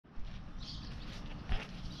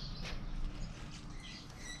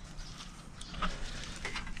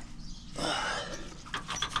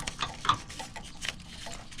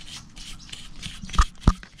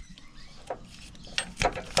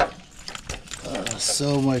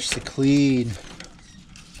So much to clean.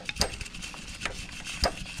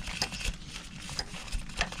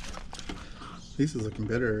 This is looking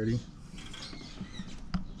better already.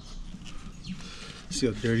 See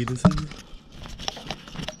how dirty this is?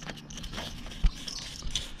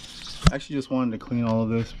 I actually just wanted to clean all of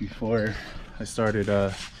this before I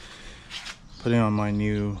started putting on my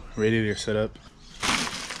new radiator setup.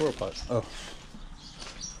 Swirl pot. Oh.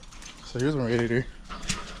 So here's my radiator.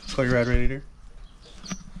 Plug rad radiator.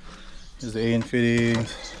 Here's the AN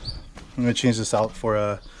fittings. I'm gonna change this out for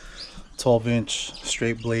a 12-inch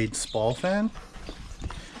straight blade spall fan.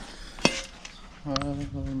 Let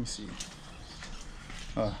me see.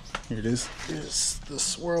 Here it is. Here's the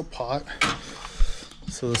swirl pot.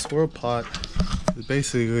 So the swirl pot is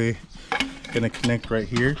basically gonna connect right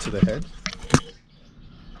here to the head.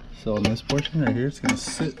 So on this portion right here, it's gonna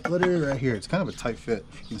sit literally right here. It's kind of a tight fit,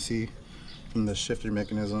 if you can see from the shifter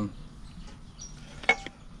mechanism.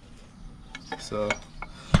 So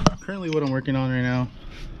currently what I'm working on right now,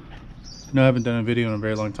 I know I haven't done a video in a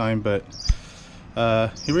very long time, but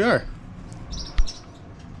here we are.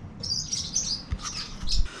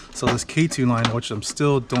 So this Ktuned line, which I'm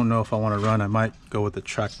still don't know if I want to run, I might go with the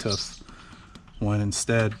Tractuff one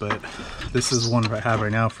instead, but this is one I have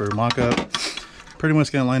right now for mock-up. Pretty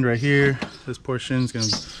much getting lined right here. This portion is going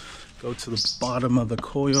to go to the bottom of the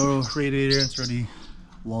coil radiator. It's already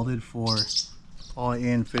welded for all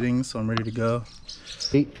in fittings, so I'm ready to go.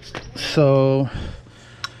 So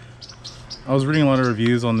I was reading a lot of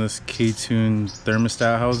reviews on this Ktuned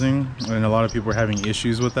thermostat housing, and a lot of people were having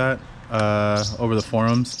issues with that over the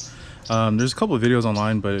forums. There's a couple of videos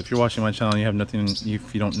online, but if you're watching my channel and you have nothing,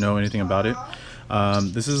 if you don't know anything about it,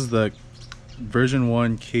 this is the version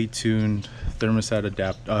 1 Ktuned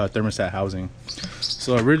thermostat housing.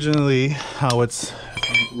 So originally, how it's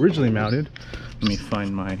originally mounted, let me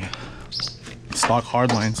find my stock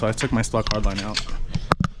hardline. So I took my stock hardline out.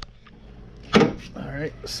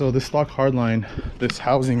 Alright, so the stock hardline, this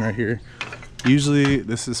housing right here, usually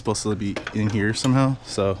this is supposed to be in here somehow.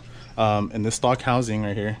 So and this stock housing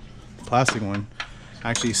right here, the plastic one,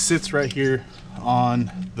 actually sits right here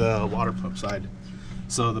on the water pump side.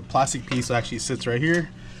 So the plastic piece actually sits right here,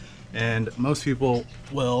 and most people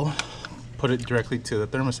will put it directly to the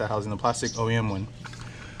thermostat housing, the plastic OEM one.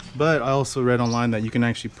 But I also read online that you can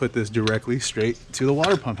actually put this directly straight to the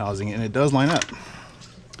water pump housing, and it does line up.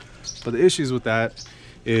 But the issues with that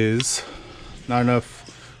is not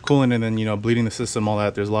enough coolant, and then, you know, bleeding the system, all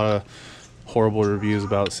that. There's a lot of horrible reviews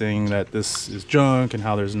about saying that this is junk and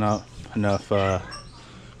how there's not enough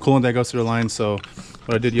coolant that goes through the line. So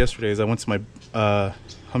what I did yesterday is I went to my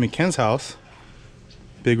homie Ken's house,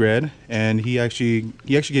 Big Red, and he actually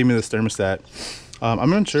gave me this thermostat.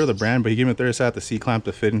 I'm unsure of the brand, but he gave me a thermostat, the C-clamp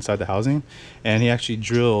to fit inside the housing, and he actually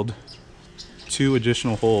drilled 2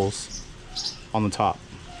 additional holes on the top,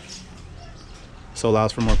 so it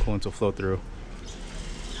allows for more coolant to flow through.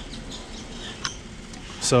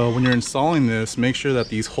 So when you're installing this, make sure that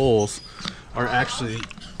these holes are actually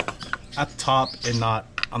at the top and not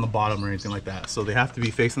on the bottom or anything like that. So they have to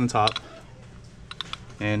be facing the top,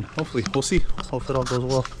 and hopefully, we'll see. Hopefully it all goes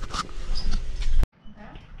well.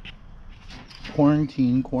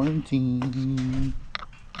 Quarantine.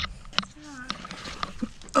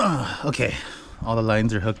 Okay, all the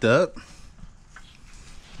lines are hooked up.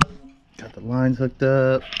 Got the lines hooked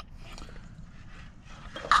up.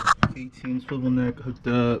 Ktuned swivel neck hooked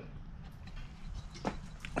up.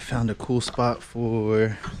 I found a cool spot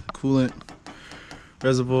for coolant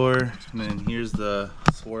reservoir, and then here's the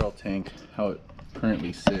swirl tank, how it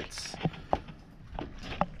currently sits.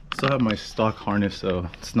 Still have my stock harness, so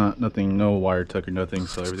it's nothing, no wire tuck or nothing,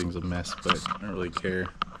 so everything's a mess, but I don't really care.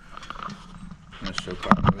 I'm gonna show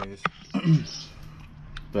car anyways.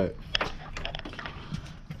 But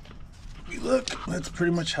look, that's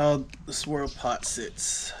pretty much how the swirl pot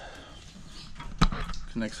sits.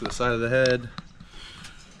 Connects to the side of the head.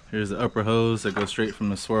 Here's the upper hose that goes straight from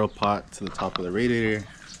the swirl pot to the top of the radiator.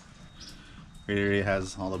 Radiator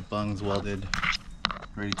has all the bungs welded,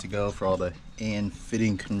 ready to go for all the and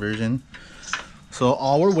fitting conversion. So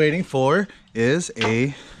all we're waiting for is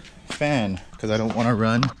a fan, because I don't want to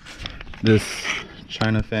run this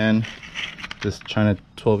China fan, this China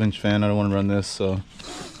 12-inch fan. I don't want to run this, so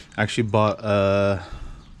I actually bought a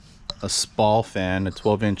spall fan, a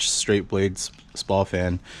 12-inch straight blade spall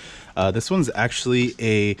fan. This one's actually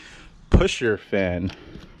a pusher fan.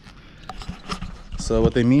 So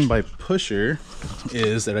what they mean by pusher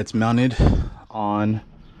is that it's mounted on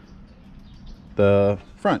the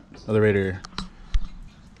front of the radiator.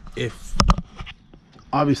 If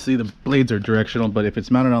obviously the blades are directional, but if it's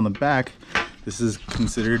mounted on the back, This is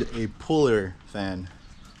considered a puller fan.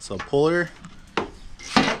 So puller,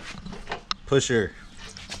 pusher.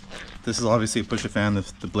 This is obviously a pusher fan.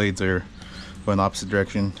 The blades are going the opposite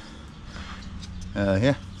direction.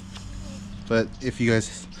 Yeah. But if you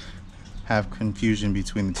guys have confusion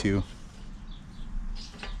between the two.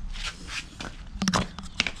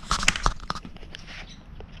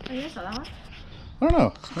 I don't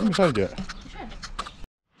know. I haven't tried it yet.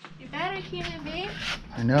 You better keep it, babe.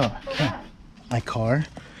 I know. My car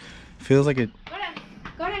feels like it.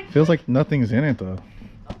 Go ahead. Feels like nothing's in it though.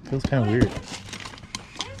 Feels kind of weird.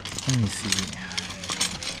 Let me see.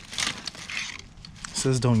 It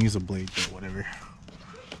says don't use a blade, but whatever.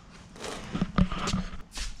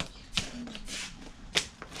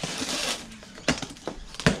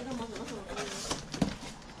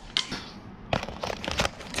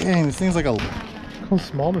 Dang, this thing's like a. How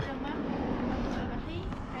small this?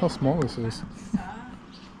 How small this is.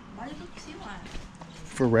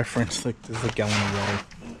 For reference, like this is a gallon of water.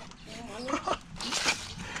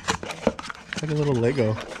 It's like a little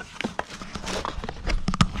Lego.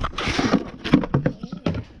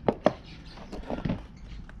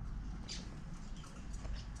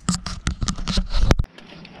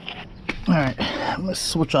 Alright, I'm gonna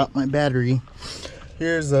switch out my battery.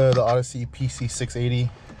 Here's the Odyssey PC680.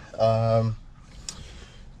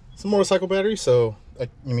 It's a motorcycle battery, so I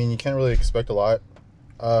mean you can't really expect a lot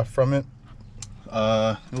from it.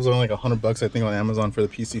 It was only like $100 I think on Amazon for the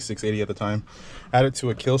PC680 at the time. Added to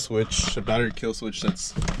a kill switch, a battery kill switch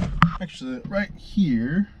that's actually right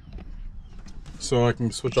here, so I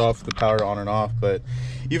can switch off the power on and off. But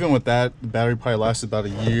even with that, the battery probably lasted about a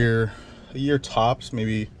year tops,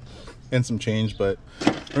 maybe, and some change. But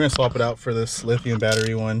we're gonna swap it out for this lithium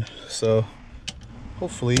battery one, so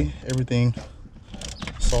hopefully everything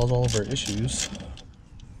solves all of our issues.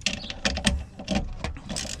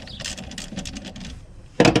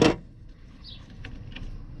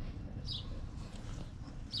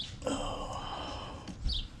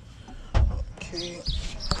 Okay,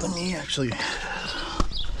 let me actually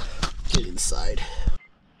get inside.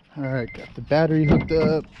 All right, got the battery hooked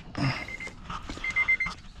up.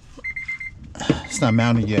 It's not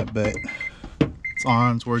mounted yet, but it's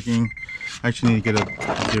on, it's working. I actually need to get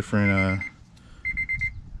a different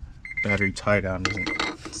battery tie down.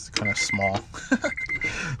 It's kind of small.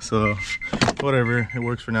 So whatever, it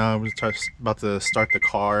works for now. I'm just about to start the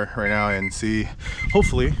car right now and see.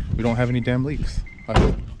 Hopefully we don't have any damn leaks. I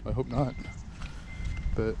hope not.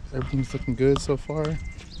 But everything's looking good so far. A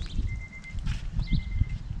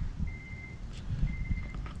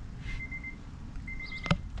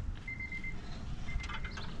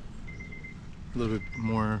little bit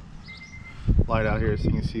more light out here so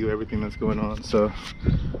you can see everything that's going on. So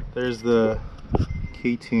there's the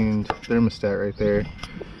Ktuned thermostat right there,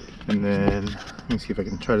 and then let me see if I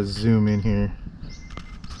can try to zoom in here.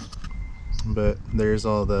 But there's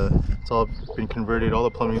it's all been converted, all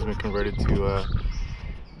the plumbing's been converted to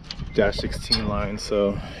dash 16 line.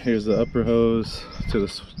 So here's the upper hose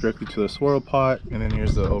directly to the swirl pot, and then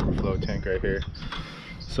here's the overflow tank right here.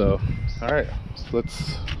 So all right,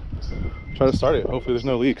 let's try to start it. Hopefully there's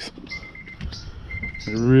no leaks.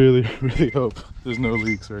 I really hope there's no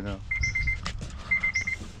leaks right now.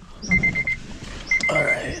 All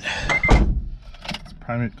right, let's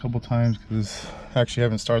prime it a couple times because I actually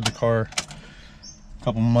haven't started the car a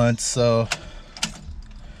couple months, so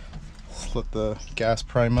let's let the gas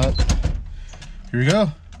prime up. Here we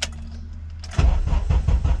go.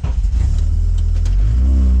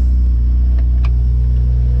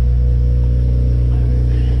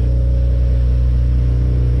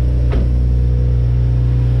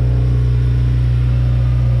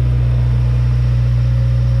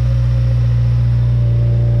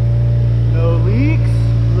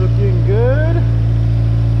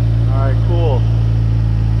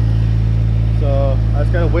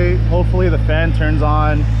 Hopefully the fan turns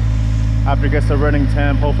on after it gets to running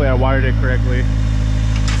temp. Hopefully I wired it correctly.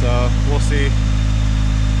 So we'll see.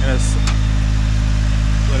 Just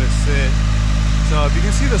let it sit. So if you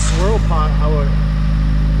can see the swirl pot,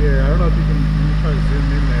 here, I don't know if you can, let me try to zoom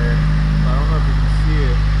in there. I don't know if you can see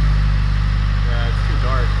it. Yeah, it's too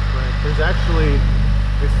dark. But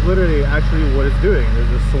it's literally what it's doing.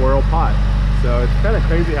 There's a swirl pot. So it's kind of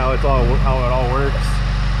crazy how it all works.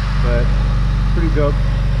 But pretty dope.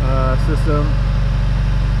 System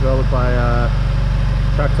developed by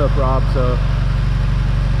Tractuff Rob, so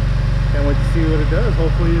can't wait to see what it does.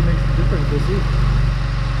 Hopefully it makes a difference. We'll see.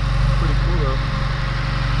 Pretty cool though.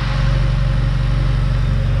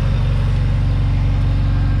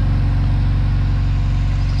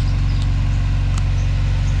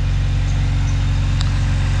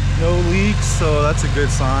 No leaks. that's a good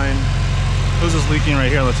sign. It was just leaking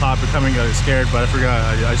right here on the top, becoming scared, but I forgot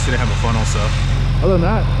I just didn't have a funnel. So other than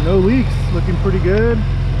that, no leaks, looking pretty good.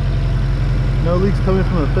 No leaks coming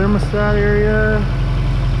from the thermostat area.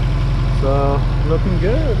 So looking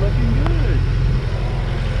good, looking good.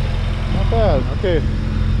 Not bad. Okay,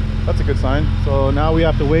 that's a good sign. So now we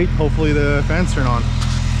have to wait. Hopefully the fans turn on.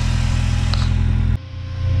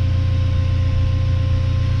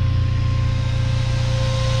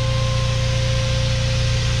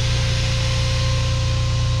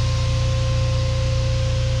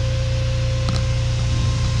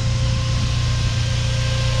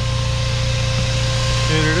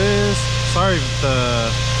 Here it is. Sorry if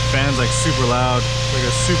the fan's like super loud. It's like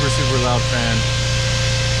a super loud fan.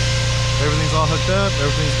 Everything's all hooked up.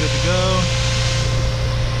 Everything's good to go.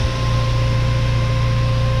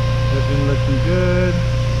 Everything looking good.